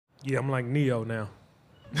Yeah, I'm like Neo now.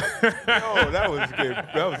 Oh, that was good.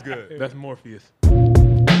 That was good. That's Morpheus. Look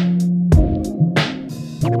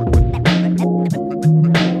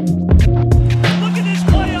at this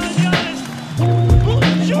play on Jonas.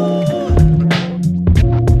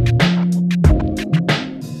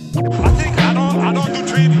 I don't do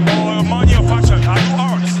trade or money or fashion. I do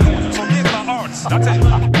arts. For me, it's about arts. That's it.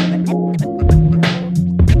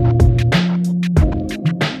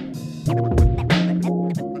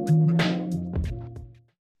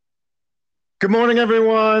 Good morning,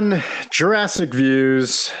 everyone. Jurassic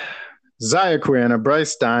Views, Zaya and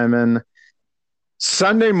Bryce Diamond.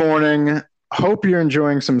 Sunday morning. Hope you're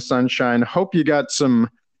enjoying some sunshine. Hope you got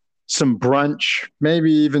some brunch,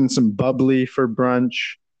 maybe even some bubbly for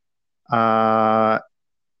brunch.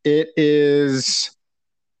 It's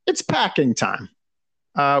packing time.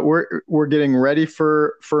 We're getting ready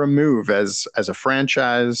for a move as a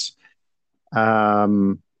franchise.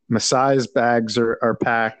 Masai's bags are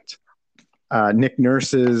packed. Nick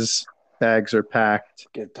Nurse's bags are packed.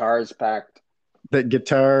 Guitar's packed. The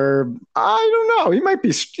guitar, I don't know. He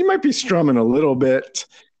might be strumming a little bit.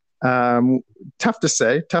 Tough to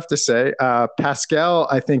say. Pascal,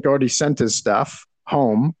 I think, already sent his stuff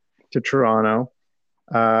home to Toronto.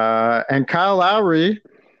 And Kyle Lowry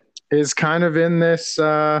is kind of in this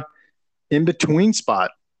in-between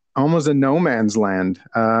spot, almost a no man's land.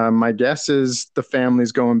 My guess is the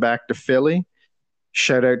family's going back to Philly.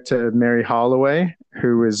 Shout out to Mary Holloway,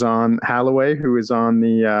 who is on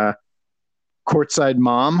the Courtside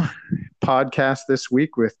Mom podcast this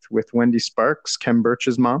week with Wendy Sparks, Ken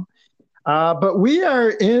Birch's mom. But we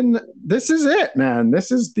are this is it, man.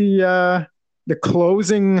 This is the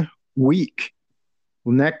closing week.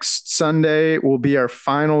 Next Sunday will be our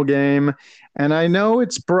final game. And I know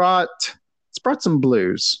it's brought some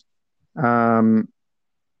blues. Zaya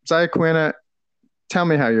Quina, tell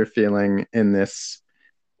me how you're feeling in this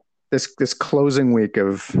closing week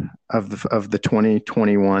of the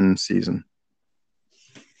 2021 season.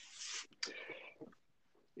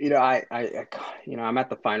 I'm at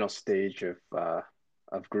the final stage of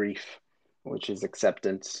grief, which is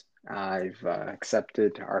acceptance. I've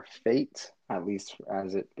accepted our fate, at least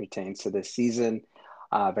as it pertains to this season.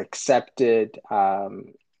 I've accepted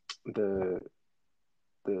the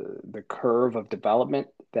curve of development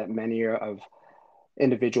that many of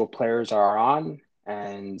individual players are on,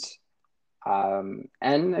 and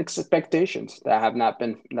expectations that have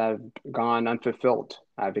gone unfulfilled.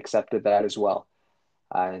 I've accepted that as well.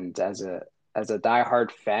 And as a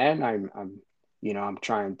diehard fan, I'm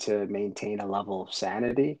trying to maintain a level of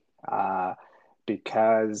sanity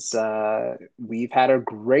because we've had a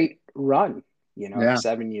great run.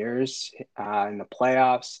 7 years in the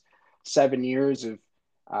playoffs, 7 years of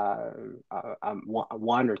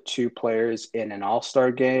one or two players in an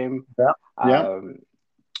all-star game.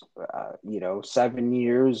 7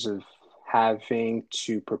 years of having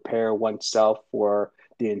to prepare oneself for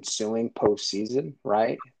the ensuing postseason,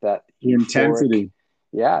 right? That the intensity.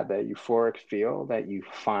 That euphoric feel that you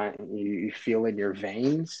feel in your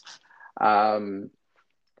veins. And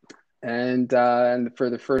for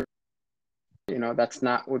the first, that's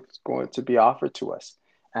not what's going to be offered to us.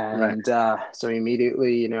 And right. So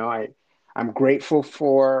immediately, I'm grateful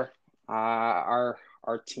for our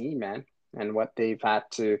team, man, and what they've had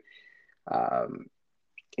to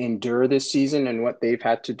endure this season and what they've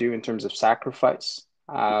had to do in terms of sacrifice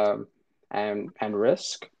and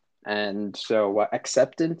risk. And so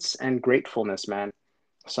acceptance and gratefulness, man.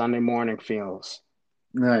 Sunday morning feels.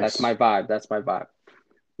 Nice. That's my vibe.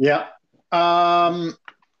 Yeah.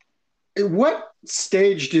 What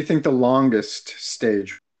stage do you think the longest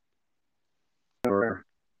stage or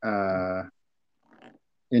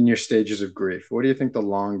in your stages of grief? What do you think the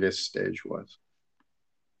longest stage was?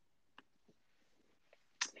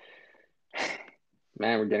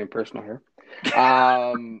 Man, we're getting personal here.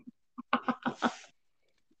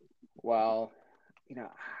 Well,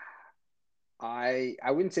 I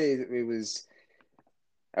wouldn't say it was.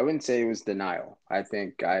 I wouldn't say it was denial. I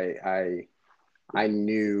think I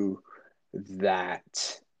knew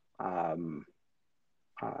that. I'm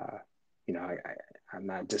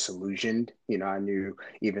not disillusioned. I knew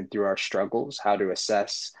even through our struggles how to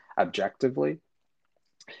assess objectively.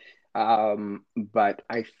 But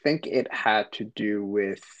I think it had to do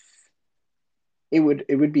with it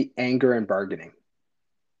would be anger and bargaining.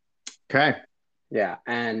 Okay. Yeah.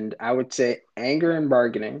 And I would say anger and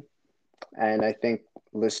bargaining. And I think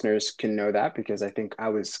listeners can know that because I think I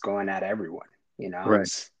was going at everyone,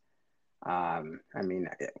 Right.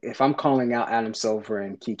 If I'm calling out Adam Silver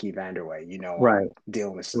and Kiki Vanderway, right. I'm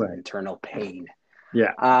dealing with some internal pain.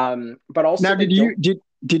 Yeah. But also now, did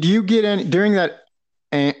Did you get any during that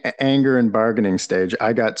anger and bargaining stage?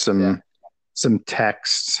 I got Yeah, some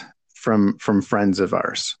texts from friends of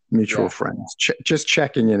ours, mutual yeah. friends, just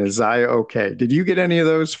checking in. Is Zaya okay? Did you get any of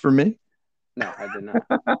those for me? No, I did not.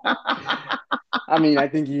 I mean, I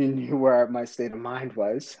think you knew where my state of mind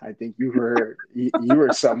was. I think you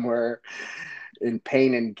were somewhere in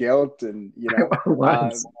pain and guilt, and It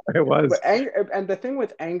was. It was. but anger, and the thing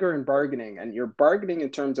with anger and bargaining, and you're bargaining in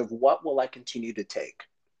terms of what will I continue to take,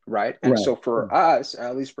 right? And Right. so for us,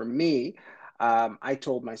 at least for me, I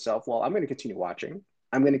told myself, well, I'm going to continue watching.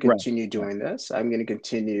 I'm going to Right. continue doing this. I'm going to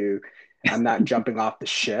continue. I'm not jumping off the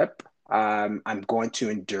ship. I'm going to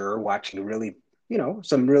endure watching really,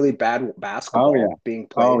 some really bad Oh yeah. basketball being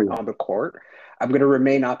Oh played yeah. on the court. I'm going to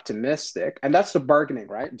remain optimistic. And that's the bargaining,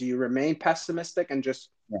 right? Do you remain pessimistic and just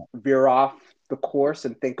Yeah. veer off the course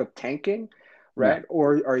and think of tanking, Yeah. right?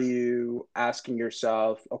 Or are you asking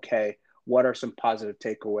yourself, okay, what are some positive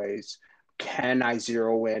takeaways? Can I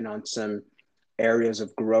zero in on some areas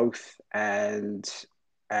of growth and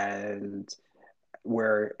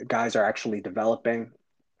where guys are actually developing,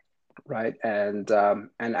 right? And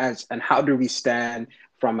how do we stand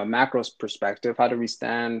from a macro perspective? How do we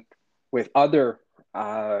stand with other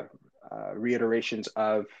uh, reiterations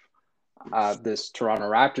of this Toronto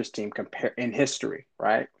Raptors team compare in history,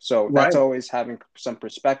 right? So that's Right. always having some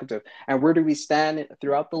perspective. And where do we stand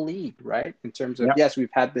throughout the league, right? In terms of, Yeah. yes,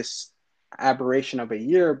 we've had this aberration of a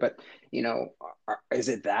year, but is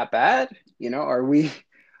it that bad? Are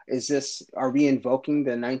we invoking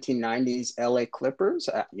the 1990s LA Clippers?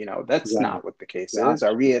 That's Right. not what the case Yeah. is.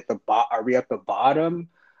 Are we at the bottom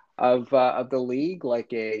of the league,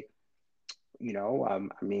 like I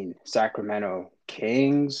mean, Sacramento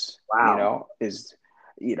Kings, Wow.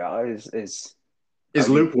 are Is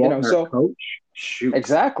we, Luke Walton our so coach? Shoot.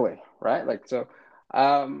 exactly, right? Like, so,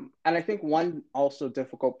 and I think one also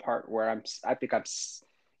difficult part where I think I'm,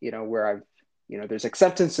 where I've, there's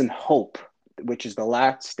acceptance and hope, which is the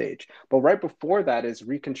last stage. But right before that is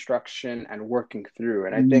reconstruction and working through.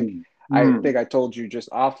 And Mm. I Mm. think I told you just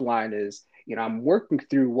offline is, I'm working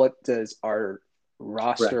through Right.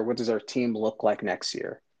 what does our team look like next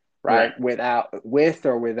year, Right. right? With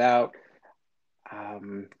or without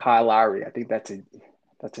Kyle Lowry. I think that's a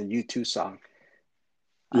U2 song.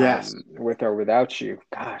 Yes. With or without you,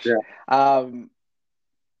 gosh. Yeah. Um,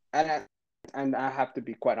 and I have to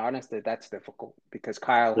be quite honest that that's difficult because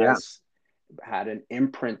Kyle Yeah. has had an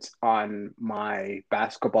imprint on my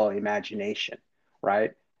basketball imagination,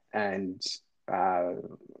 right? And uh,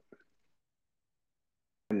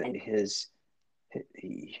 his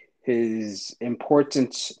his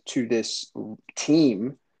importance to this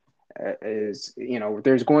team is,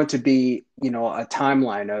 there's going to be, a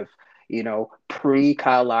timeline of, pre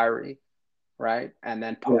Kyle Lowry, right? And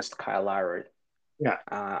then Yeah. post Kyle Lowry Yeah.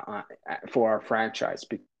 for our franchise.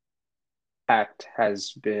 Impact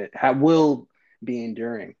will be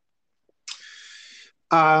enduring.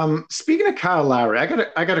 Speaking of Kyle Lowry,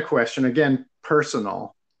 I got a question again,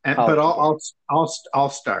 personal, but College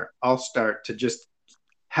again. I'll start to just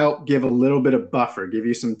help give a little bit of buffer, give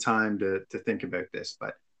you some time to think about this.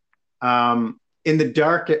 But in the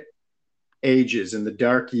dark ages, in the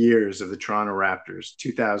dark years of the Toronto Raptors,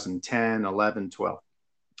 2010, 11, 12,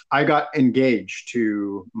 I got engaged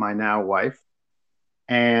to my now wife.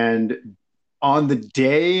 And on the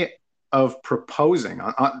day of proposing,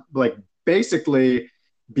 like basically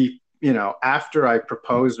after I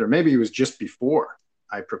proposed, or maybe it was just before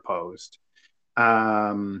I proposed,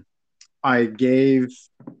 I gave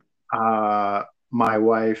my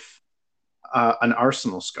wife an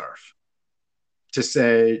Arsenal scarf to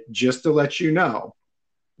say, just to let you know,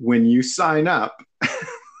 when you sign up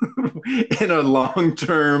in a long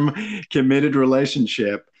term committed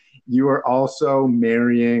relationship, you are also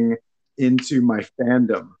marrying into my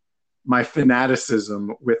fandom, my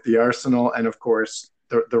fanaticism with the Arsenal. And of course,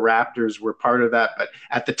 the Raptors were part of that. But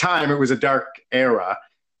at the time, it was a dark era.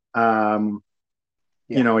 Um,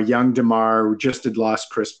 a young DeMar who just had lost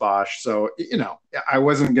Chris Bosh. So, I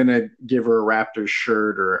wasn't going to give her a Raptors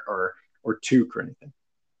shirt or toque or anything.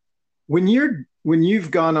 When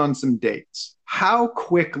you've gone on some dates, how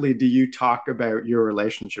quickly do you talk about your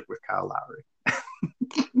relationship with Kyle Lowry?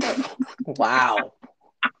 Wow.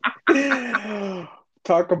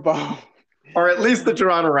 Talk about, Or at least the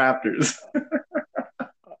Toronto Raptors.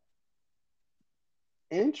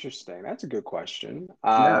 interesting. That's a good question.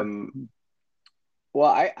 Yeah. Well,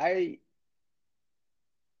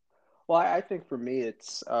 I think for me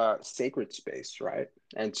it's sacred space, right?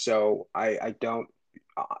 And so I don't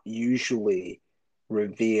usually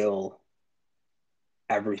reveal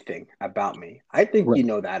everything about me. I think Right. you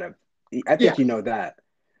know that. I Yeah. think you know that.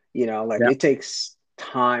 Like it takes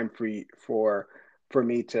time for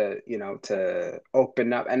me to, to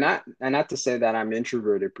open up, and not to say that I'm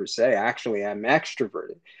introverted per se. Actually, I'm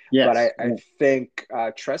extroverted. But Yes. I think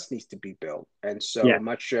trust needs to be built. And so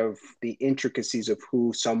much of the intricacies of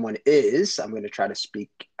who someone is, I'm going to try to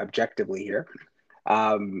speak objectively here.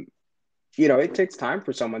 It takes time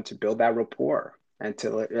for someone to build that rapport and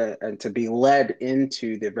to be led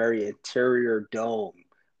into the very interior dome,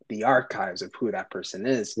 the archives of who that person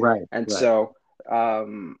is. Right. And right. so,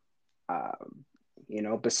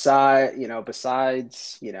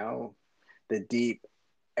 besides, the deep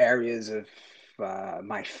areas of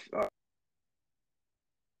my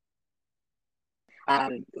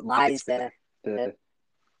lies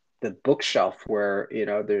the bookshelf where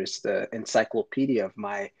there's the encyclopedia of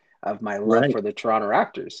my love for the Toronto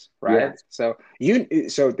Raptors, right? So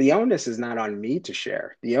the onus is not on me to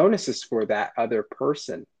share. The onus is for that other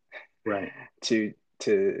person, right, to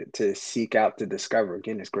seek out, to discover.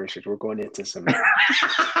 Goodness gracious, we're going into some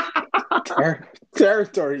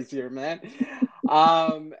territories here, man.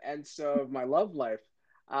 And so my love life,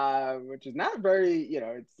 which is not very,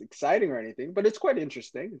 it's exciting or anything, but it's quite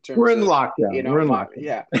interesting in terms we're in of, lockdown. We're in lockdown.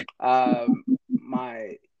 Yeah.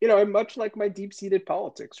 My, much like my deep-seated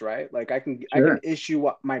politics, right? Like I can issue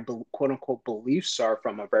what my quote unquote beliefs are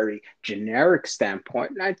from a very generic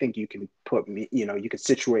standpoint. And I think you can put me, you could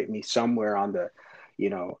situate me somewhere on the,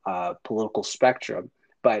 political spectrum,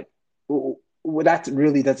 but that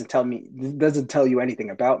really doesn't tell you anything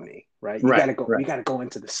about me, right? You gotta go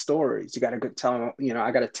into the stories. You gotta go tell,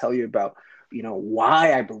 I gotta tell you about,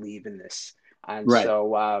 why I believe in this. And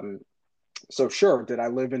so sure, did I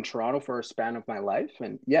live in Toronto for a span of my life?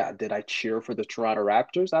 And yeah, did I cheer for the Toronto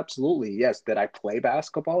Raptors? Absolutely. Yes. Did I play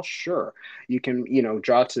basketball? Sure. You can,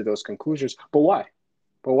 draw to those conclusions, but why?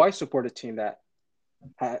 But why support a team that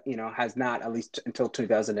has not, at least until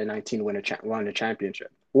 2019, won a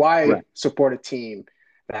championship? Why support a team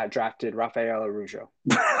that drafted Rafael Arujo?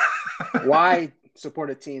 Why support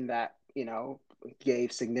a team that,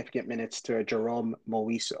 gave significant minutes to Jerome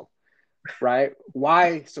Moiso? Right?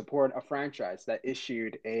 Why support a franchise that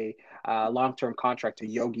issued a long-term contract to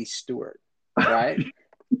Yogi Stewart? Right?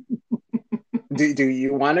 do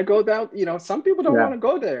you want to go down? Some people don't want to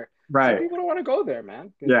go there. Right. Some people don't want to go there,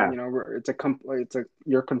 man. Yeah.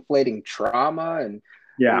 You're conflating trauma and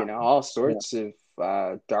all sorts of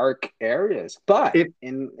dark areas. But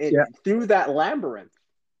through that labyrinth,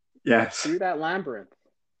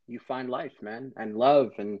 you find life, man, and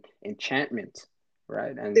love and enchantment,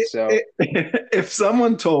 right? And if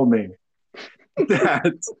someone told me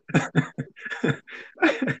that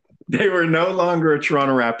they were no longer a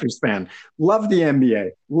Toronto Raptors fan, love the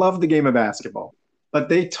NBA, love the game of basketball, but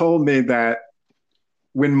they told me that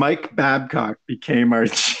when Mike Babcock became our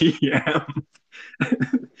GM,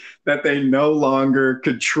 that they no longer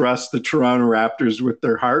could trust the Toronto Raptors with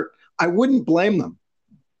their heart, I wouldn't blame them.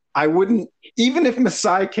 I wouldn't, even if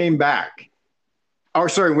Masai came back,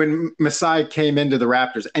 when Masai came into the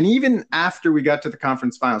Raptors, and even after we got to the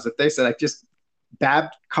conference finals, if they said,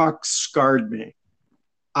 Babcock scarred me,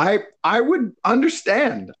 I would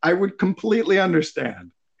understand. I would completely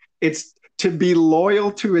understand. It's to be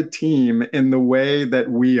loyal to a team in the way that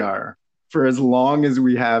we are for as long as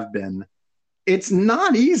we have been. It's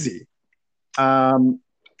not easy. And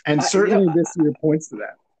certainly this year points to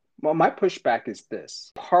that. Well, my pushback is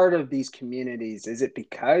this. Part of these communities, is it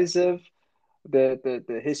because of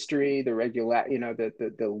the history, the regular,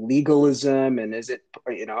 the legalism, and is it,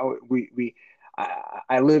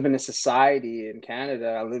 I live in a society in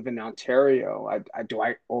Canada. I live in Ontario. Do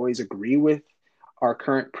I always agree with our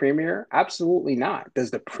current premier? Absolutely not.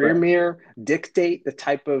 Does the premier dictate the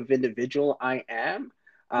type of individual I am?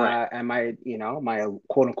 And my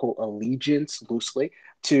quote unquote allegiance, loosely,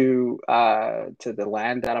 to the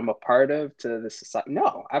land that I'm a part of, to the society?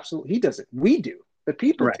 No, absolutely, he doesn't. We do. The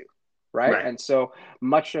people do. Right? And so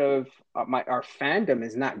much of our fandom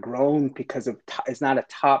is not grown because of it's not a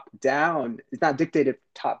top down. It's not dictated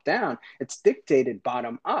top down. It's dictated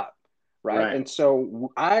bottom up. Right? And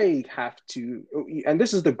so I have to, and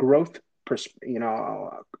this is the growth,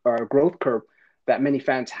 growth curve that many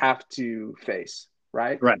fans have to face.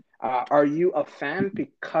 Right? Are you a fan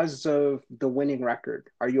because of the winning record?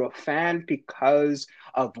 Are you a fan because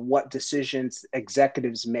of what decisions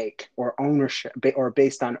executives make, or ownership, or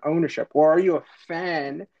based on ownership? Or are you a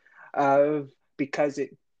fan of because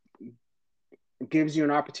it gives you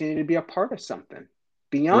an opportunity to be a part of something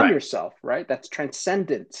beyond yourself, right? That's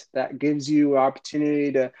transcendent. That gives you an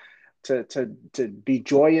opportunity to be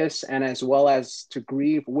joyous, and as well as to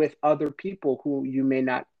grieve with other people who you may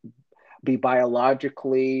not be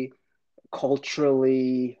biologically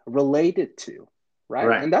culturally related to, right?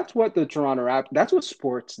 Right. And that's what the Toronto Raptors, that's what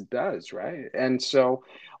sports does, right? And so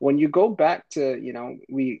when you go back to,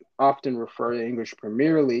 we often refer to English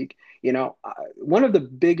Premier League, one of the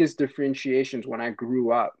biggest differentiations when I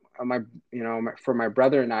grew up, for my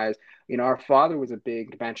brother and I, is, our father was a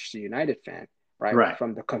big Manchester United fan, right? Right.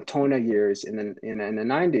 From the Cantona years in the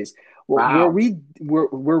 90s. Well, Wow.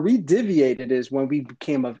 where we deviated is when we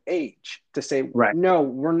became of age to say, Right. no,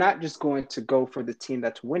 we're not just going to go for the team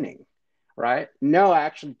that's winning, right? No, I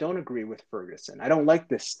actually don't agree with Ferguson. I don't like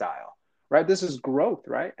this style, right? This is growth,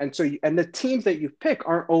 right? And so, and the teams that you pick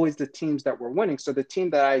aren't always the teams that were winning. So the team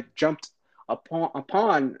that I jumped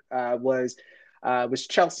upon was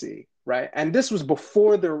Chelsea, right? And this was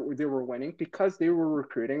before they were winning, because they were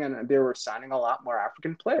recruiting and they were signing a lot more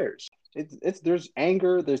African players. It's there's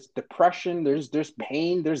anger, there's depression, there's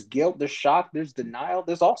pain, there's guilt, there's shock, there's denial,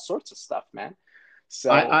 there's all sorts of stuff, man.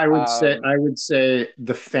 So I would say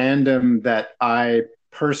the fandom that I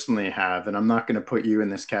personally have, and I'm not going to put you in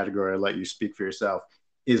this category, I'll let you speak for yourself,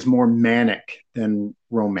 is more manic than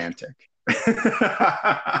romantic.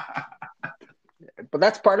 But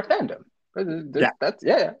that's part of fandom.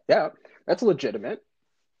 Yeah. That's legitimate.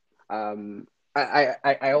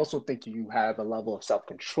 I also think you have a level of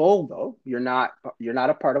self-control, though. You're not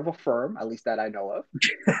a part of a firm, at least that I know of.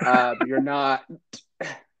 You're not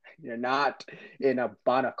in a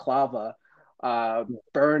balaclava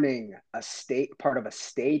burning part of a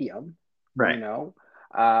stadium. Right.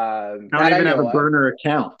 I don't even have a burner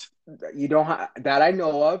account. You don't have that I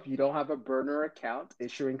know of. You don't have a burner account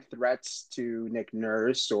issuing threats to Nick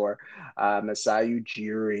Nurse or Masai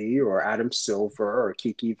Ujiri or Adam Silver or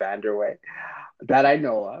Kiki Vanderway that I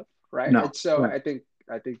know of, right? No, And so right.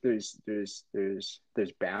 I think there's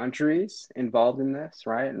boundaries involved in this,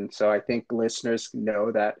 right? And so I think listeners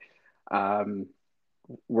know that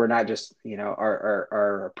we're not just,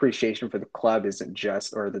 our appreciation for the club isn't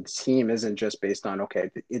just, or the team isn't just based on,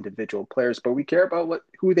 the individual players, but we care about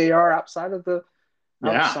who they are outside of the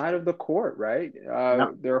court, right?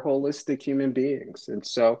 They're holistic human beings. And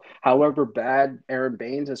so however bad Aaron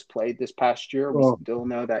Baines has played this past year, we still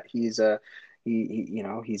know that he's a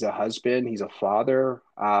husband, he's a father.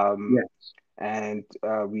 And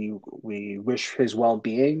we wish his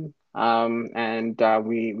well-being. And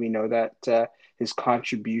we know that his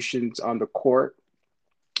contributions on the court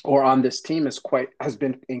or on this team has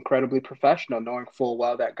been incredibly professional, knowing full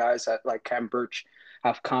well that guys like Cam Birch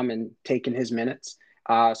have come and taken his minutes.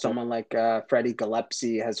 Someone like Freddie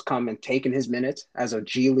Gillespie has come and taken his minutes as a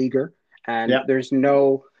G leaguer, and there's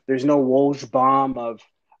no Woj bomb of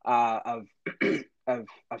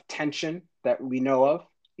tension that we know of.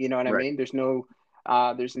 You know what I mean? There's no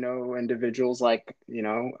individuals like,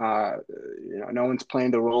 no one's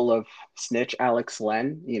playing the role of snitch Alex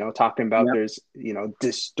Len, talking about there's,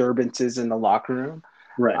 disturbances in the locker room.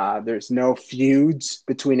 Right. There's no feuds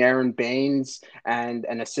between Aaron Baines and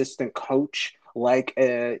an assistant coach like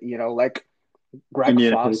Greg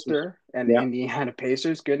Foster and the Indiana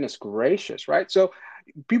Pacers. Goodness gracious, right? So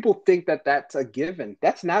people think that that's a given.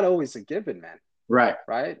 That's not always a given, man. Right.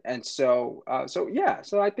 Right. And so I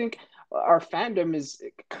think our fandom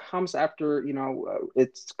comes after,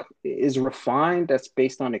 is refined. That's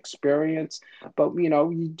based on experience, but we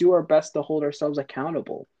do our best to hold ourselves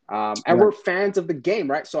accountable. And we're fans of the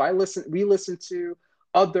game, right? So we listen to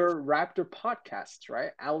other Raptor podcasts,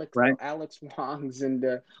 right? Alex Wong's and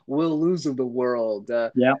the Will Lose of the world,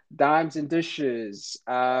 Dimes and Dishes,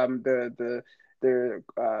 the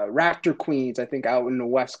Raptor Queens, I think, out in the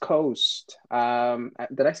West Coast. Did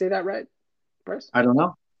I say that right, Bryce? I don't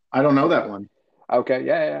know. I don't know that one. Okay,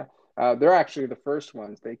 yeah. They're actually the first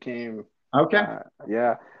ones. They came. Okay.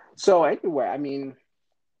 So anyway, I mean,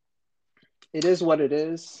 it is what it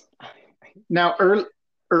is. Now,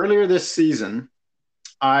 earlier this season,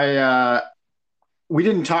 we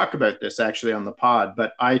didn't talk about this actually on the pod,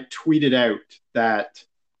 but I tweeted out that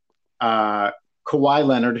Kawhi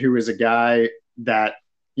Leonard, who is a guy that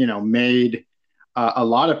made a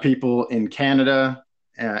lot of people in Canada,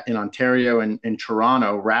 in Ontario, and in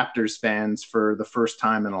Toronto Raptors fans for the first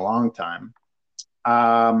time in a long time.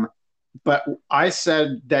 But I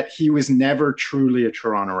said that he was never truly a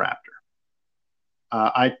Toronto Raptor.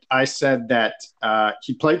 I said that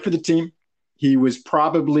he played for the team. He was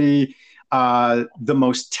probably the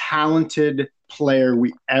most talented player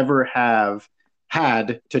we ever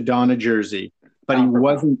had to don a jersey, but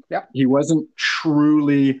he wasn't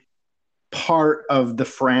truly part of the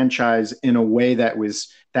franchise in a way that was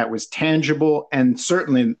tangible, and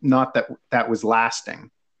certainly not that was lasting.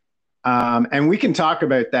 And we can talk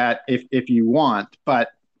about that if you want, but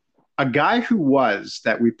A guy who was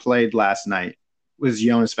that we played last night was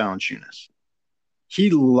Jonas Valanciunis. He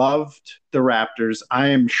loved the Raptors. I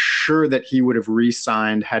am sure that he would have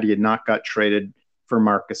re-signed had he had not got traded for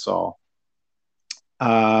Marc Gasol.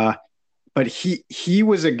 But he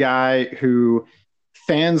was a guy who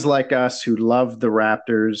fans like us who loved the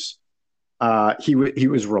Raptors, he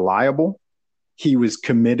was reliable. He was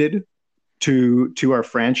committed to our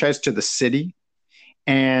franchise, to the city,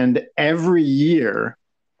 and every year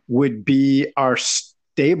would be our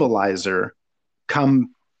stabilizer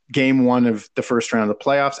come game one of the first round of the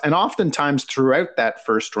playoffs, and oftentimes throughout that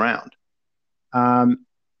first round.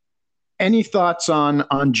 Any thoughts on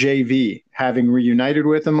JV having reunited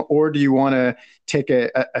with him, or do you want to take a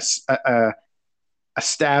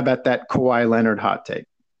stab at that Kawhi Leonard hot take?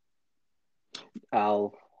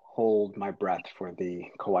 I'll hold my breath for the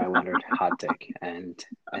Kawhi Leonard hot take and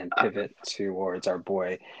pivot towards our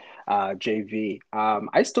boy JV.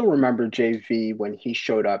 I still remember JV when he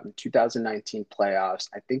showed up in 2019 playoffs.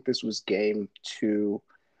 I think this was game 2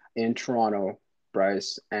 in Toronto,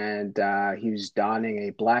 Bryce, and he was donning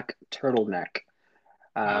a black turtleneck.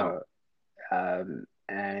 Wow.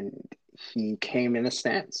 And he came in the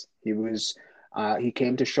stands. He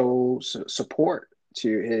came to show support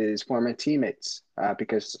to his former teammates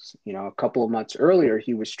because, a couple of months earlier,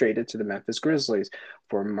 he was traded to the Memphis Grizzlies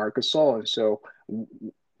for Marc Gasol. And so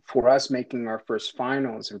for us making our first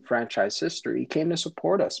finals in franchise history, he came to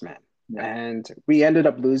support us, man. Yeah. And we ended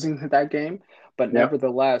up losing that game. But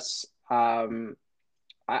nevertheless,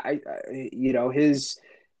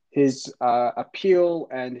 his appeal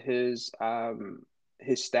and his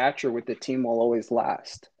stature with the team will always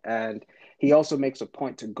last. And he also makes a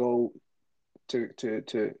point to go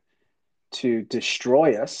to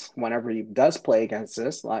destroy us whenever he does play against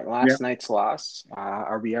us, like last night's loss.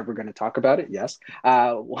 Are we ever going to talk about it? Yes.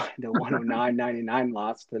 The 109-99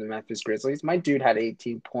 loss to the Memphis Grizzlies. My dude had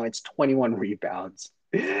 18 points, 21 rebounds.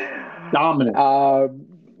 Dominant.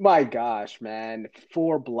 My gosh, man.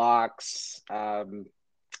 4 blocks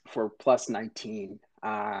for plus 19.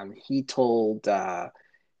 He told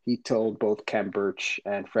both Ken Birch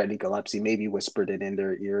and Freddie Gillespie, maybe whispered it in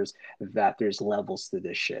their ears, that there's levels to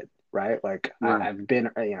this shit, right? Like I've been,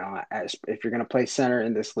 if you're going to play center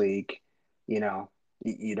in this league, you got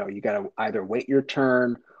to either wait your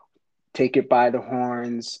turn, take it by the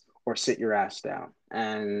horns, or sit your ass down.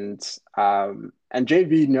 And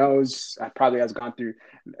JV knows, probably has gone through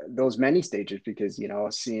those many stages because, he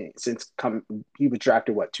was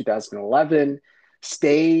drafted, 2011,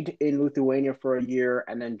 stayed in Lithuania for a year,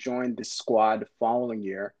 and then joined the squad the following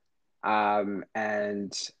year, and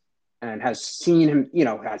has seen him,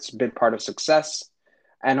 has been part of success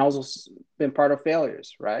and also been part of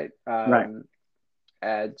failures, right? And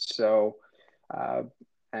so,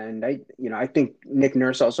 and I think Nick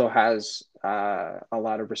Nurse also has a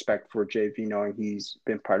lot of respect for JV, knowing he's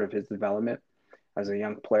been part of his development as a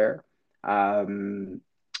young player. Yeah,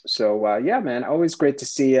 man, always great to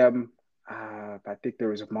see him. I think there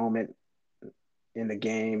was a moment in the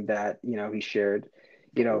game that, he shared,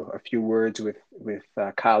 a few words with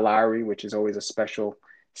Kyle Lowry, which is always a special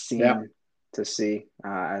scene to see,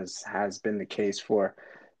 as has been the case for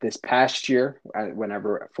this past year,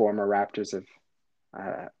 whenever former Raptors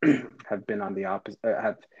have been on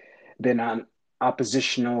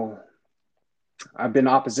oppositions.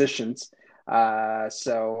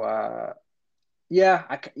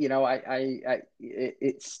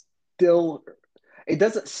 It's still, it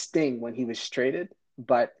doesn't sting when he was traded,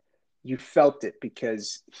 but you felt it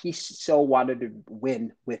because he so wanted to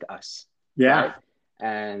win with us. Yeah. Right?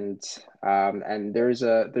 And there's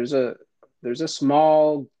a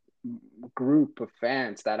small group of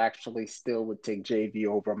fans that actually still would take JV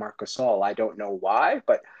over Marc Gasol. I don't know why,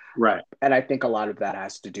 but and I think a lot of that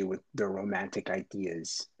has to do with the romantic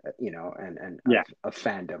ideas, of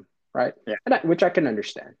fandom, right? Yeah. Which I can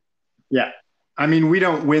understand. Yeah. I mean, we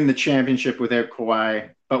don't win the championship without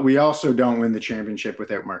Kawhi, but we also don't win the championship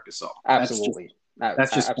without Marc Gasol. Absolutely.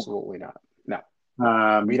 That's just absolutely not. No.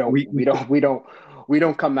 We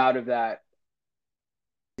don't come out of that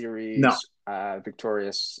series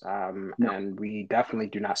victorious, and we definitely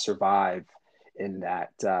do not survive in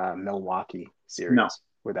that Milwaukee series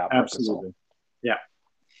without Marc Gasol. Yeah.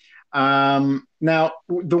 Now,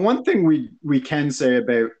 the one thing we can say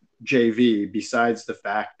about JV, besides the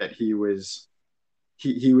fact that he was,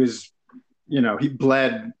 he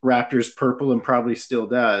bled Raptors purple and probably still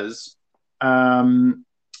does,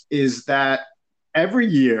 is that every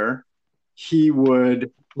year he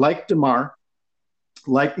would, like DeMar,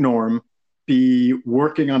 like Norm, be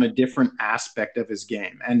working on a different aspect of his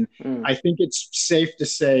game. And I think it's safe to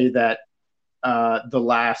say that the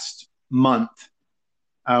last month,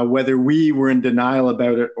 whether we were in denial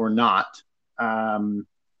about it or not,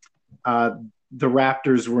 the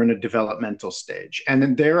Raptors were in a developmental stage. And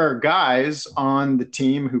then there are guys on the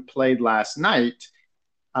team who played last night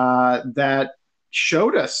that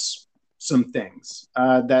showed us some things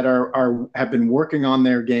that have been working on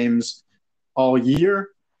their games all year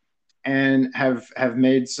and have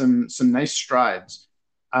made some nice strides.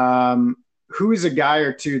 Who is a guy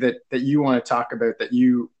or two that you want to talk about that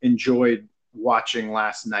you enjoyed watching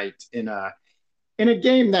last night in a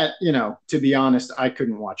game that, to be honest, I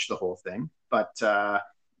couldn't watch the whole thing, but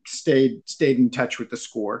stayed in touch with the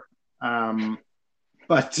score.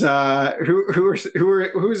 But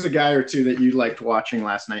who's a guy or two that you liked watching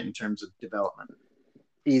last night in terms of development?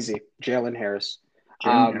 Easy, Jalen Harris.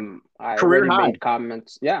 Career already high. made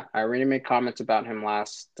comments. Yeah, I already made comments about him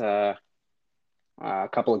last a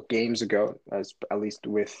couple of games ago, at least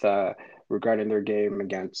with regarding their game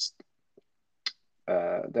against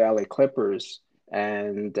the LA Clippers,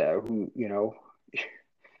 and the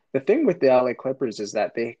thing with the LA Clippers is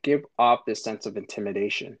that they give off this sense of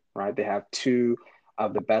intimidation, right? They have two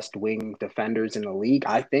of the best wing defenders in the league,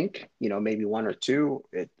 I think, maybe one or two.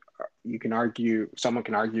 Someone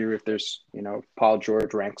can argue if there's, Paul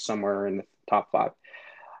George ranks somewhere in the top 5.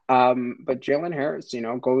 But Jalen Harris,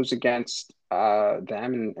 goes against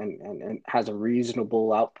them and has a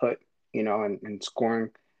reasonable output, and scoring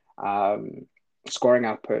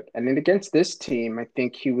output. And then against this team, I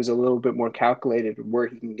think he was a little bit more calculated where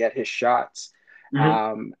he can get his shots.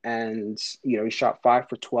 Mm-hmm. And he shot 5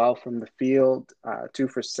 for 12 from the field, 2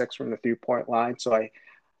 for 6 from the 3-point line. So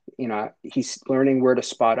he's learning where to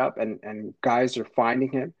spot up, and guys are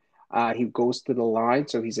finding him. He goes to the line,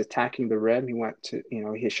 so he's attacking the rim. He went to,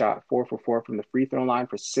 he shot 4 for 4 from the free throw line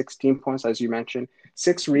for 16 points, as you mentioned,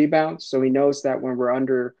 6 rebounds. So he knows that when we're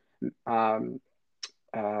under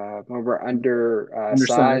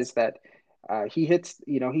size, that he hits,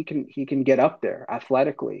 he can get up there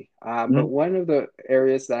athletically. But one of the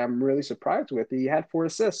areas that I'm really surprised with, he had 4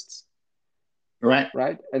 assists.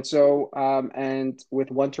 Right. And so, and with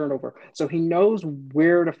 1 turnover, so he knows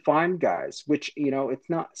where to find guys, which, it's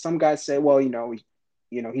not, some guys say, well,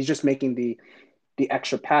 he's just making the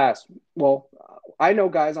extra pass. Well, I know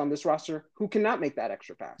guys on this roster who cannot make that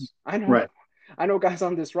extra pass. I know guys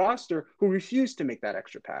on this roster who refuse to make that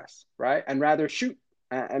extra pass, right? And rather shoot,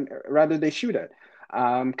 and rather they shoot it.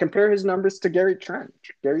 Compare his numbers to Gary Trent.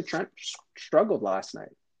 Gary Trent struggled last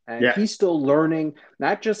night, and he's still learning,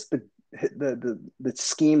 not just the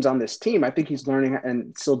schemes on this team. I think he's learning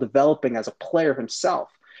and still developing as a player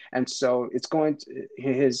himself. And so it's going to,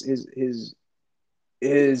 his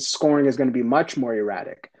scoring is going to be much more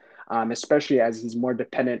erratic, especially as he's more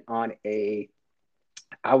dependent on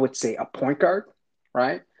I would say a point guard,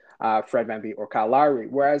 right? Fred VanVleet or Kyle Lowry.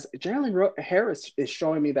 Whereas Jalen Harris is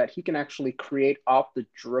showing me that he can actually create off the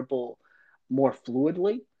dribble more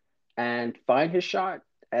fluidly and find his shot.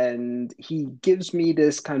 And he gives me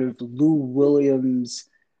this kind of Lou Williams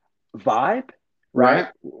vibe, right?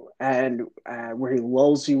 And where he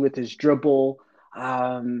lulls you with his dribble,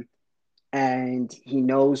 and he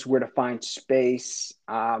knows where to find space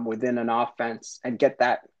within an offense and get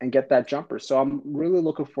that jumper. So I'm really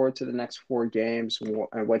looking forward to the next 4 games and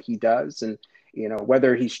what he does, and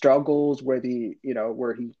whether he struggles, where he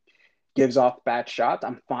gives off bad shots,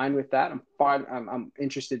 I'm fine with that. I'm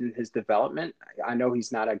interested in his development. I know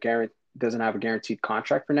he's not doesn't have a guaranteed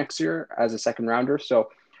contract for next year as a second rounder. So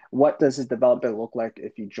what does his development look like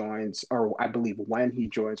if he joins, or I believe when he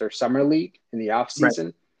joins our summer league in the off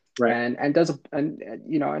season, and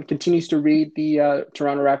continues to read the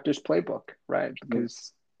Toronto Raptors playbook, right?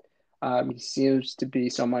 Because he seems to be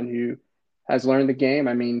someone who has learned the game.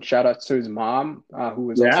 I mean, shout out to his mom, who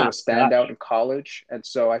was also a standout in college. And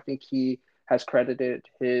so I think he has credited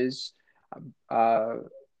his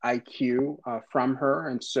IQ from her.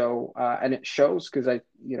 And so, and it shows, because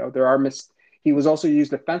he was also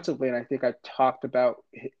used defensively. And I think I talked about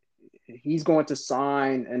he's going to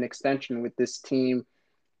sign an extension with this team,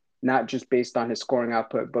 not just based on his scoring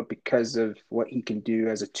output, but because of what he can do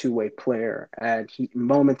as a two-way player. And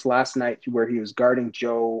moments last night where he was guarding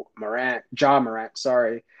Ja Morant,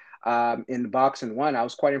 in the box and 1, I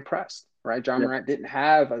was quite impressed, right? Ja Morant didn't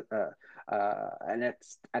have an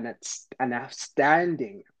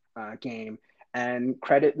outstanding game, and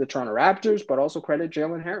credit the Toronto Raptors, but also credit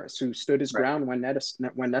Jalen Harris, who stood his ground when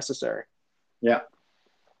necessary. Yeah.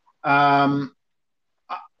 When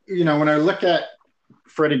I look at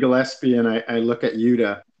Freddie Gillespie and I look at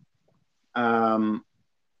Yuta, I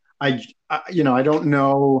don't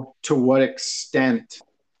know to what extent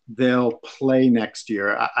they'll play next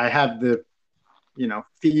year. I have the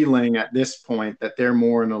feeling at this point that they're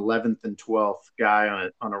more an 11th and 12th guy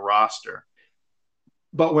on a roster.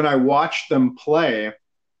 But when I watch them play,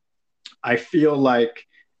 I feel like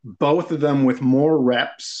both of them with more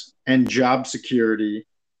reps and job security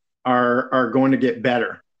are going to get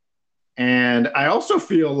better. And I also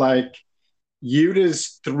feel like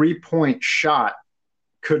Utah's 3-point shot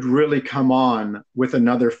could really come on with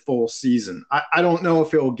another full season. I don't know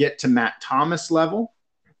if it will get to Matt Thomas level,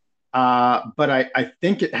 but I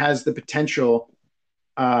think it has the potential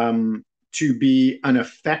to be an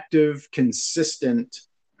effective, consistent,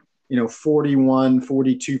 41,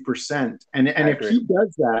 42%. And if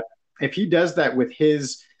he does that with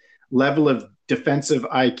his level of defensive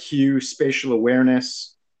IQ, spatial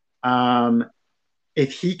awareness,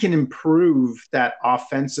 if he can improve that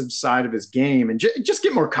offensive side of his game and just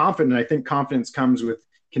get more confident, I think confidence comes with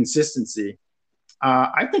consistency.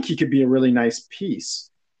 I think he could be a really nice piece.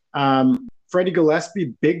 Freddie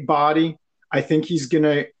Gillespie, big body. I think he's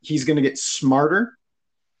gonna get smarter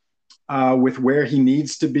with where he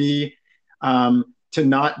needs to be, to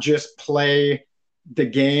not just play the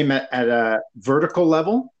game at a vertical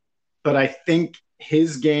level, but I think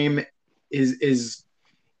his game is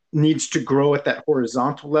needs to grow at that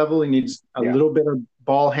horizontal level. He needs a little bit of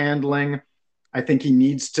ball handling. I think he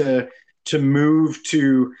needs to move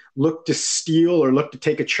to look to steal or look to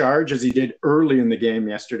take a charge as he did early in the game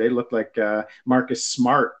yesterday. Looked like Marcus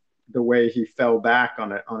Smart the way he fell back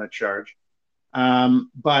on a charge.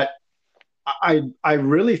 But I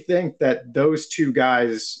really think that those two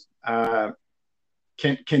guys can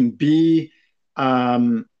be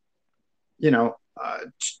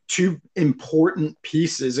two important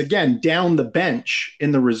pieces, again, down the bench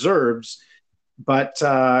in the reserves, but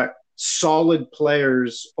solid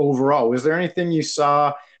players overall. Was there anything you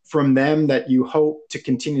saw from them that you hope to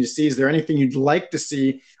continue to see? Is there anything you'd like to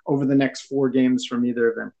see over the next 4 games from either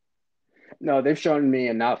of them? No, they've shown me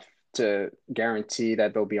enough to guarantee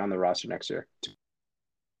that they'll be on the roster next year.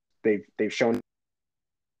 They've shown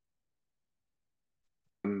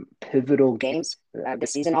pivotal games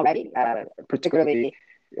this season already, particularly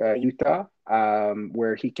Utah,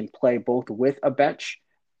 where he can play both with a bench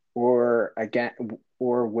or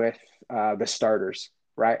with the starters,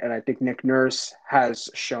 right? And I think Nick Nurse has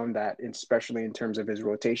shown that, especially in terms of his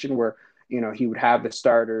rotation, where he would have the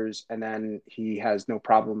starters and then he has no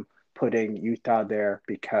problem putting Utah there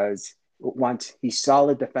because once he's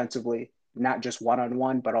solid defensively, not just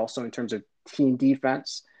one-on-one, but also in terms of team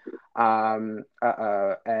defense. And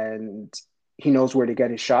he knows where to get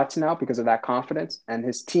his shots now because of that confidence. And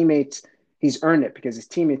his teammates, he's earned it because his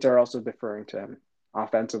teammates are also deferring to him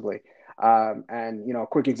offensively. And a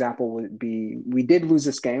quick example would be, we did lose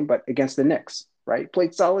this game, but against the Knicks, right?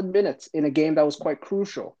 Played solid minutes in a game that was quite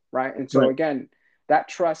crucial, right? And so again, that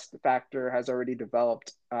trust factor has already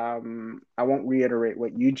developed. I won't reiterate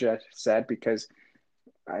what you just said because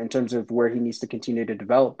in terms of where he needs to continue to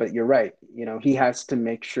develop, but you're right. He has to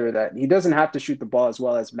make sure that he doesn't have to shoot the ball as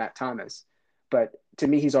well as Matt Thomas, but to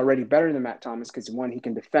me, he's already better than Matt Thomas because 1, he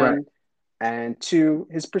can defend, and 2,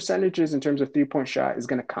 his percentages in terms of 3-point shot is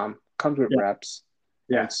going to comes with reps.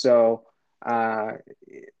 Yeah. And so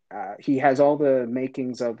he has all the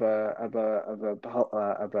makings of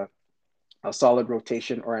a solid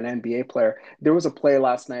rotation or an NBA player. There was a play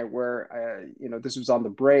last night where this was on the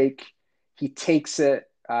break. He takes it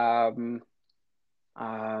to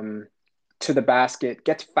the basket,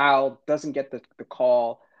 gets fouled, doesn't get the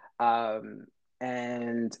call, but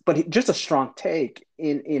just a strong take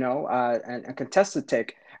and a contested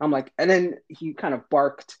take. I'm like, and then he kind of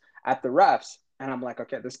barked at the refs, and I'm like,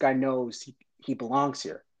 okay, this guy knows he belongs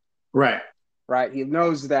here, right? He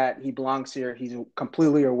knows that he belongs here. He's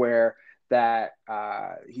completely aware that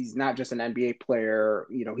he's not just an NBA player.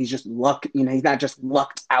 He's just he's not just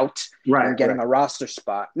lucked out and getting a roster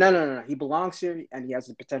spot. No. He belongs here, and he has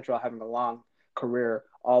the potential of having a long career,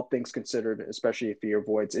 all things considered, especially if he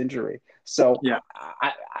avoids injury. So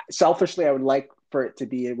I selfishly, I would like for it to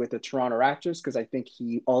be with the Toronto Raptors because I think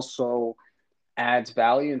he also adds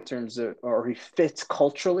value in terms of, or he fits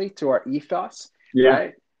culturally to our ethos,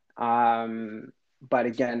 right? But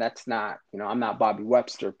again, that's not, I'm not Bobby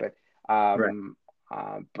Webster, but he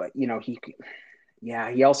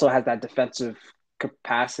also has that defensive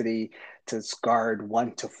capacity to guard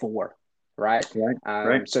 1 to 4, right?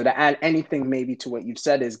 So to add anything maybe to what you've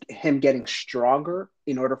said is him getting stronger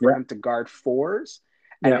in order for him to guard 4s.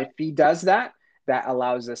 And if he does that, that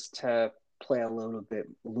allows us to play a little bit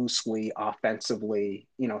loosely offensively,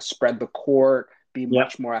 spread the court, be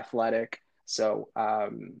much more athletic. So,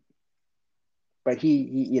 but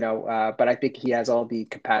but I think he has all the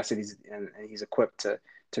capacities and he's equipped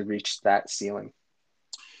to reach that ceiling.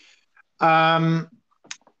 Um,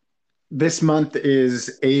 this month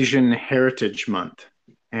is Asian Heritage Month.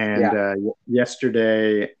 And Yeah.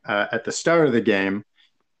 yesterday, at the start of the game,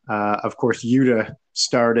 of course, Yuta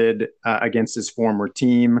started against his former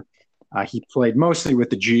team. He played mostly with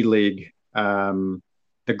the G League, the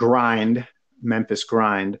grind, Memphis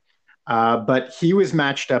grind. But he was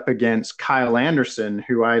matched up against Kyle Anderson,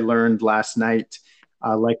 who I learned last night,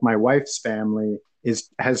 like my wife's family,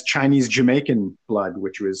 has Chinese Jamaican blood,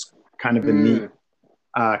 which was kind of a neat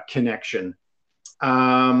connection.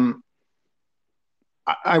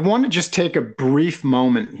 I want to just take a brief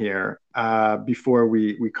moment here before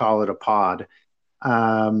we call it a pod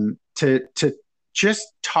to just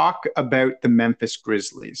talk about the Memphis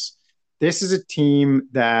Grizzlies. This is a team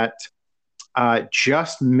that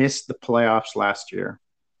just missed the playoffs last year.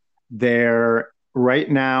 They're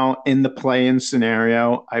right now in the play-in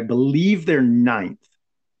scenario. I believe they're ninth,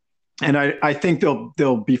 and I think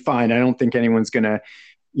they'll be fine. I don't think anyone's going to,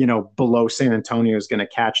 below San Antonio is going to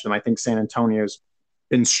catch them. I think San Antonio's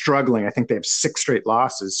been struggling. I think they have 6 straight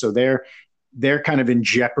losses, so they're kind of in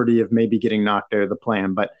jeopardy of maybe getting knocked out of the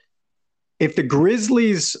plan. But if the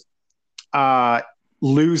Grizzlies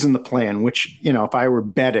lose in the plan, which, if I were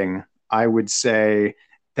betting, I would say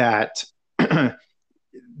that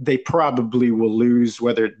they probably will lose,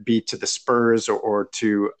 whether it be to the Spurs or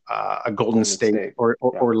to a Golden State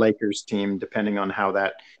or Lakers team, depending on how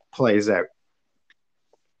that plays out.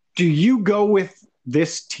 Do you go with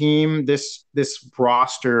this team, this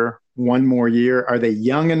roster, one more year? Are they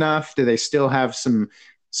young enough? Do they still have some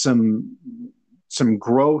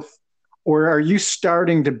growth? Or are you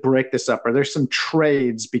starting to break this up? Are there some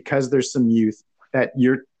trades, because there's some youth, that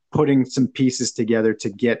you're putting some pieces together to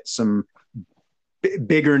get some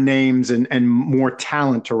bigger names and more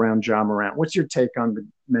talent around Ja Morant? What's your take on the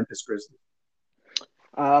Memphis Grizzlies?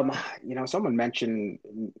 Someone mentioned,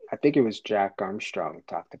 I think it was Jack Armstrong,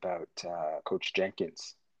 talked about Coach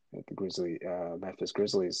Jenkins at the Memphis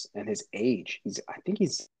Grizzlies, and his age. I think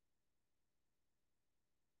he's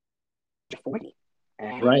 40.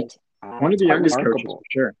 And, right. One of the youngest coaches, for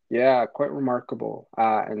sure. Yeah, quite remarkable.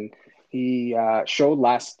 And he showed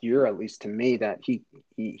last year, at least to me, that he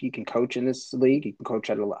can coach in this league. He can coach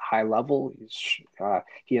at a high level.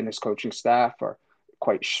 He and his coaching staff are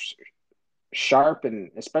quite sharp, and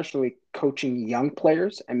especially coaching young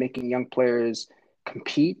players and making young players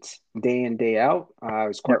compete day in, day out. It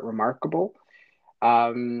was quite remarkable.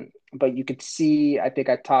 But you could see, I think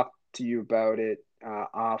I talked to you about it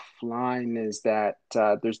offline, is that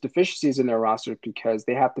there's deficiencies in their roster because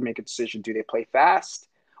they have to make a decision. Do they play fast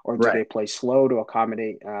or do they play slow to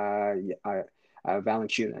accommodate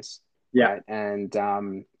Valanciunis? Yeah. Right?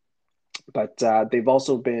 And but they've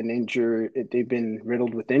also been injured. They've been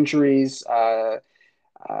riddled with injuries.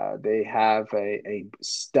 They have a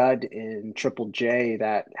stud in Triple J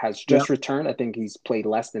that has just returned. I think he's played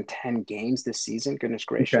less than 10 games this season. Goodness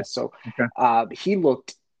gracious. Okay. So he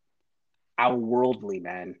looked outworldly,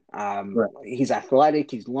 man. He's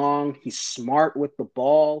athletic. He's long. He's smart with the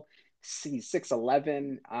ball. He's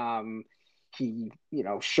 6'11". He,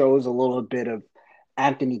 shows a little bit of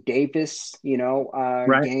Anthony Davis,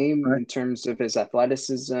 game in terms of his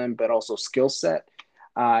athleticism, but also skill set.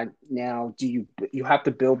 Now, you have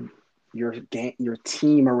to build your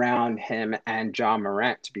team around him and Ja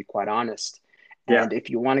Morant, to be quite honest. And if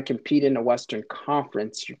you want to compete in the Western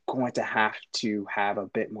Conference, you're going to have a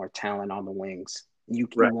bit more talent on the wings. You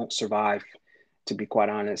won't survive, to be quite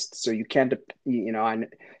honest. So you can't, and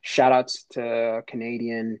shout outs to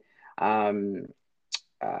Canadian, Dylan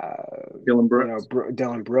Brooks,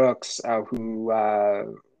 Dylan Brooks, who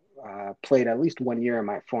played at least 1 year in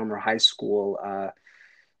my former high school.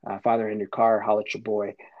 Father in your car, holla at your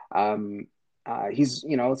boy. He's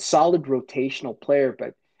a solid rotational player,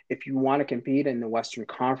 but if you want to compete in the Western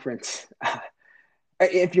Conference,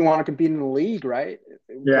 if you want to compete in the league, right?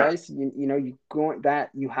 Bryce,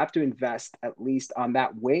 you have to invest at least on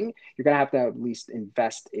that wing. You're gonna have to at least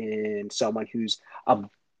invest in someone who's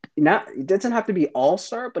it doesn't have to be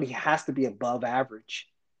all-star, but he has to be above average,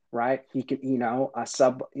 right? He can, a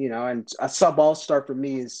sub, and a sub all-star for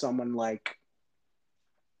me is someone like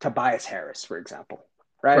Tobias Harris, for example,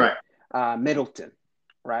 right? Middleton,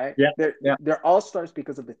 right? They're all-stars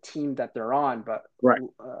because of the team that they're on, but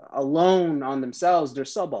alone on themselves, they're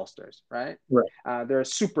sub all-stars, right? They're a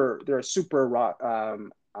super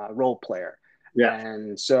role player.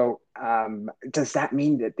 And so does that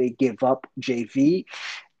mean that they give up JV?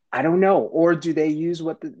 I don't know. Or do they use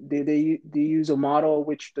they use a model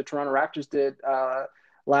which the Toronto Raptors did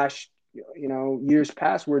years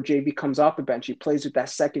past, where JV comes off the bench, he plays with that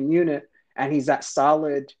second unit, and he's that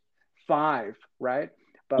solid 5, right?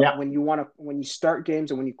 But when you start games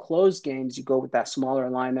and when you close games, you go with that smaller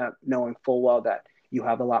lineup, knowing full well that you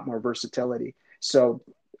have a lot more versatility. So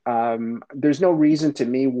there's no reason to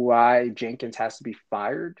me why Jenkins has to be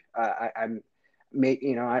fired. I'm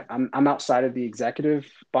outside of the executive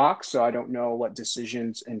box, so I don't know what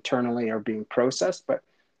decisions internally are being processed, but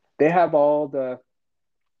they have all the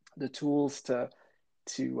tools to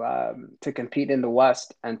compete in the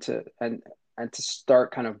West and to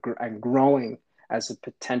start kind of growing as a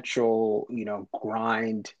potential,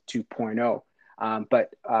 grind 2.0. But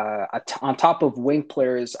on top of wing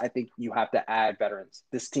players, I think you have to add veterans.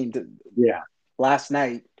 This team last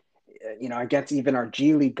night, against even our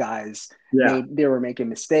G League guys, they were making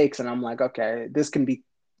mistakes. And I'm like, okay, this can be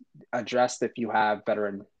addressed if you have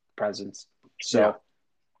veteran presence. So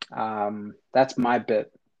that's my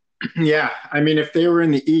bit. Yeah. I mean, if they were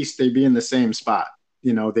in the East, they'd be in the same spot.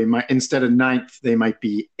 They might, instead of ninth, they might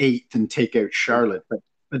be eighth and take out Charlotte. But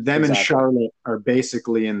them and Charlotte are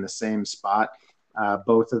basically in the same spot.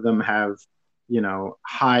 Both of them have,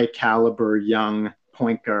 high caliber young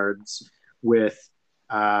point guards with,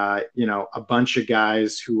 a bunch of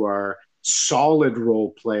guys who are solid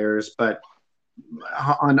role players, but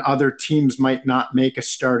on other teams might not make a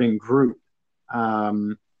starting group.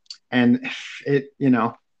 And it, in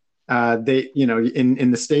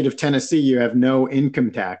the state of Tennessee, you have no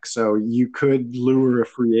income tax, so you could lure a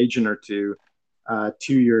free agent or two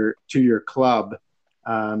to your club,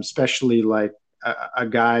 especially like a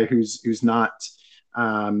guy who's not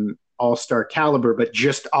all-star caliber, but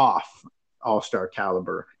just off all-star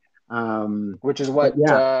caliber. Which is what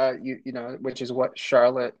which is what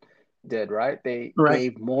Charlotte did, right? They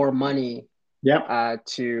gave more money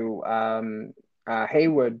to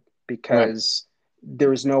Haywood because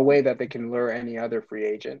there is no way that they can lure any other free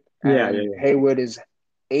agent. And Haywood is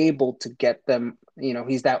able to get them,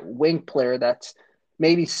 he's that wing player that's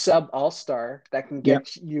maybe sub all-star that can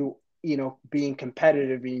get you, being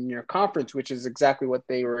competitive in your conference, which is exactly what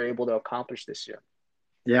they were able to accomplish this year.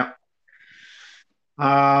 Yeah.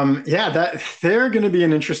 That they're going to be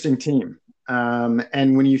an interesting team.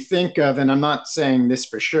 And when you think of, and I'm not saying this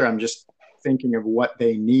for sure, I'm just thinking of what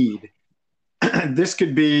they need. This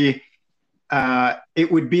could be,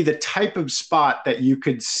 it would be the type of spot that you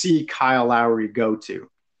could see Kyle Lowry go to,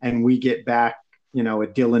 and we get back, a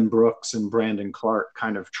Dylan Brooks and Brandon Clark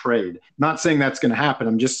kind of trade. Not saying that's going to happen.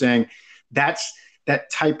 I'm just saying that's that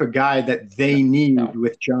type of guy that they need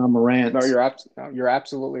with John Morant. No, you're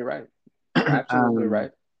absolutely right. You're absolutely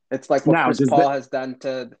right. It's like what Chris Paul has done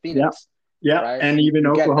to the Phoenix. Yeah, right? And even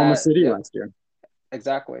Oklahoma City last year.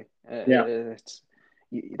 Exactly.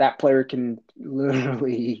 That player can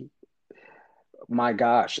literally, my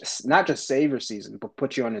gosh, not just save your season, but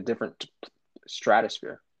put you on a different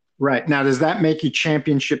stratosphere. Right. Now, does that make you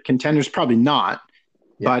championship contenders? Probably not,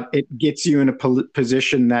 but it gets you in a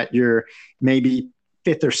position that you're maybe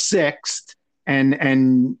fifth or sixth.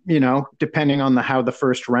 And depending on how the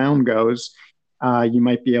first round goes, you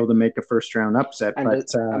might be able to make a first round upset.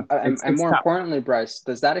 And more importantly, Bryce,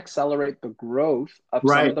 does that accelerate the growth of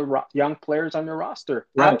some of the young players on your roster?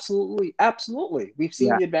 Right. Absolutely. Absolutely. We've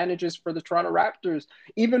seen the advantages for the Toronto Raptors,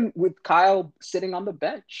 even with Kyle sitting on the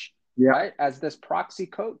bench, right, as this proxy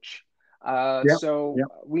coach.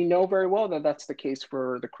 We know very well that that's the case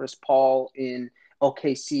for the Chris Paul in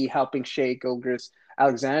OKC, helping Shai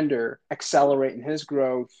Gilgeous-Alexander accelerate in his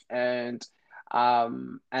growth, and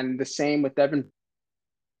the same with Devin.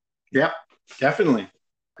 Yeah, definitely.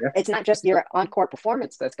 It's not just your on-court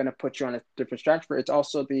performance that's going to put you on a different stratosphere. It's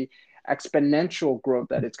also the exponential growth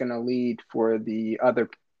that it's going to lead for the other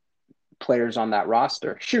players on that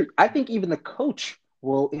roster. Shoot, I think even the coach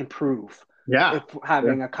will improve. If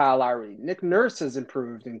having a Kyle Lowry. Nick Nurse has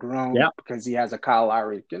improved and grown because he has a Kyle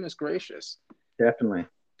Lowry. Goodness gracious. Definitely.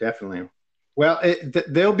 Well,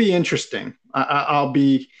 they'll be interesting.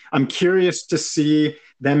 I'm curious to see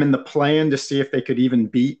them in the play-in to see if they could even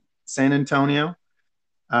beat San Antonio.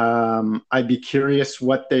 I'd be curious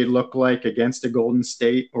what they look like against a Golden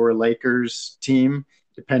State or a Lakers team,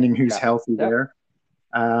 depending who's healthy there.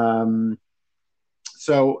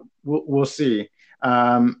 So we'll see.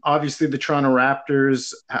 Obviously, the Toronto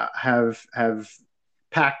Raptors have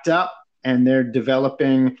packed up and they're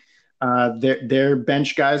developing their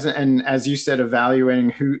bench guys, and as you said, evaluating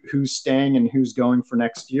who's staying and who's going for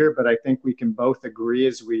next year. But I think we can both agree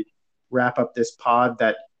as we wrap up this pod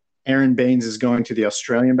that Aaron Baines is going to the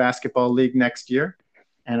Australian Basketball League next year,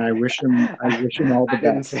 and I wish him all the best.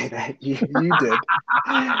 I didn't say that. You did.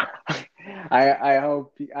 I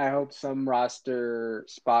hope some roster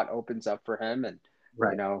spot opens up for him, and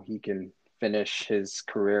he can finish his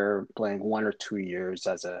career playing 1 or 2 years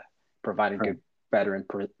as providing good veteran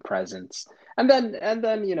presence. And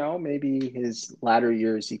then, you know, maybe his latter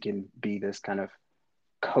years, he can be this kind of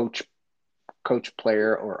coach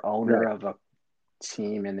player or owner of a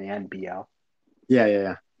team in the NBL.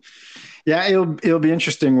 Yeah, it'll be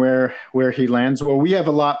interesting where he lands. Well, we have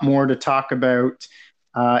a lot more to talk about.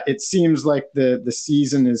 It seems like the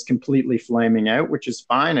season is completely flaming out, which is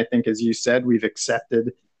fine. I think, as you said, we've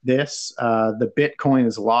accepted this. The Bitcoin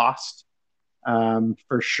is lost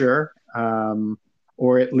for sure,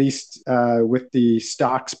 or at least with the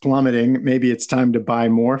stocks plummeting, maybe it's time to buy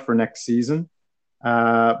more for next season.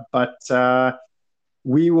 But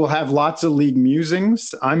we will have lots of league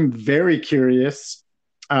musings. I'm very curious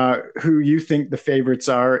who you think the favorites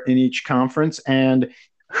are in each conference and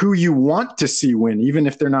who you want to see win, even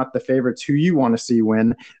if they're not the favorites, who you want to see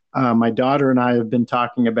win. My daughter and I have been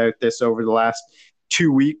talking about this over the last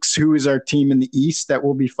 2 weeks. Who is our team in the East that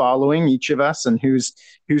we'll be following, each of us, and who's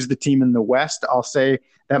the team in the West? I'll say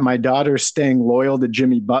that my daughter's staying loyal to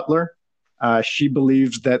Jimmy Butler. She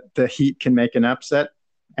believes that the Heat can make an upset,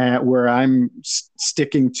 where I'm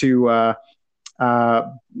sticking to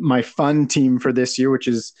my fun team for this year, which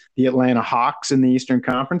is the Atlanta Hawks in the Eastern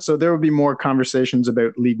Conference. So there will be more conversations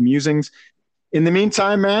about league musings. In the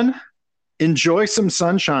meantime, man, enjoy some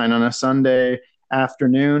sunshine on a Sunday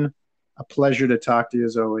afternoon. A pleasure to talk to you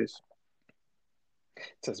as always.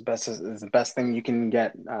 It's the best thing you can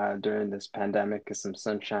get during this pandemic is some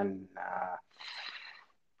sunshine.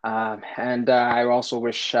 And I also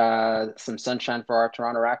wish some sunshine for our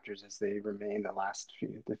Toronto Raptors as they remain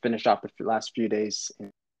they finished off the last few days.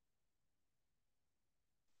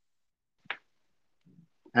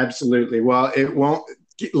 Absolutely. Well,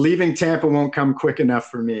 leaving Tampa won't come quick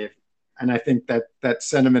enough for me. And I think that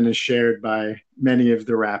sentiment is shared by many of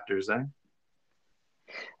the Raptors.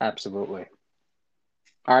 Absolutely.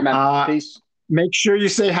 All right, man. Peace. Make sure you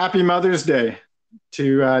say Happy Mother's Day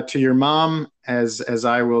to your mom, as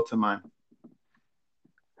I will to mine.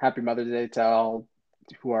 Happy Mother's Day to all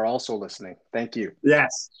who are also listening. Thank you.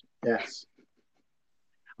 Yes.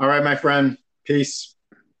 All right, my friend. Peace.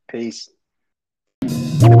 Peace.